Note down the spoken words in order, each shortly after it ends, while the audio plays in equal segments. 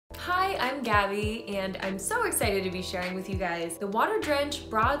Hi, I'm Gabby, and I'm so excited to be sharing with you guys the Water Drench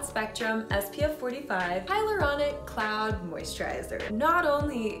Broad Spectrum SPF 45 Hyaluronic Cloud Moisturizer. Not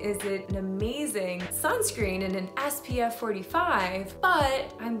only is it an amazing sunscreen in an SPF 45,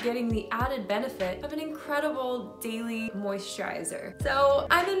 but I'm getting the added benefit of an incredible daily moisturizer. So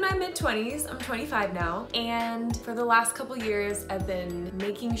I'm in my mid-20s, I'm 25 now, and for the last couple years I've been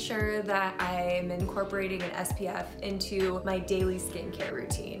making sure that I'm incorporating an SPF into my daily skincare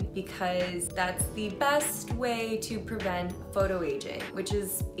routine because that's the best way to prevent photoaging, which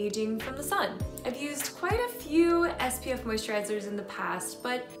is aging from the sun. I've used quite a few SPF moisturizers in the past,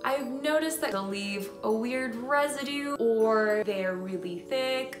 but I've noticed that they'll leave a weird residue or they're really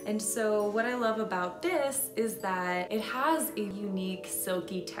thick. And so what I love about this is that it has a unique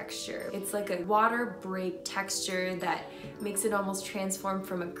silky texture. It's like a water break texture that makes it almost transform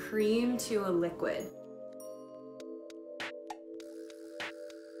from a cream to a liquid.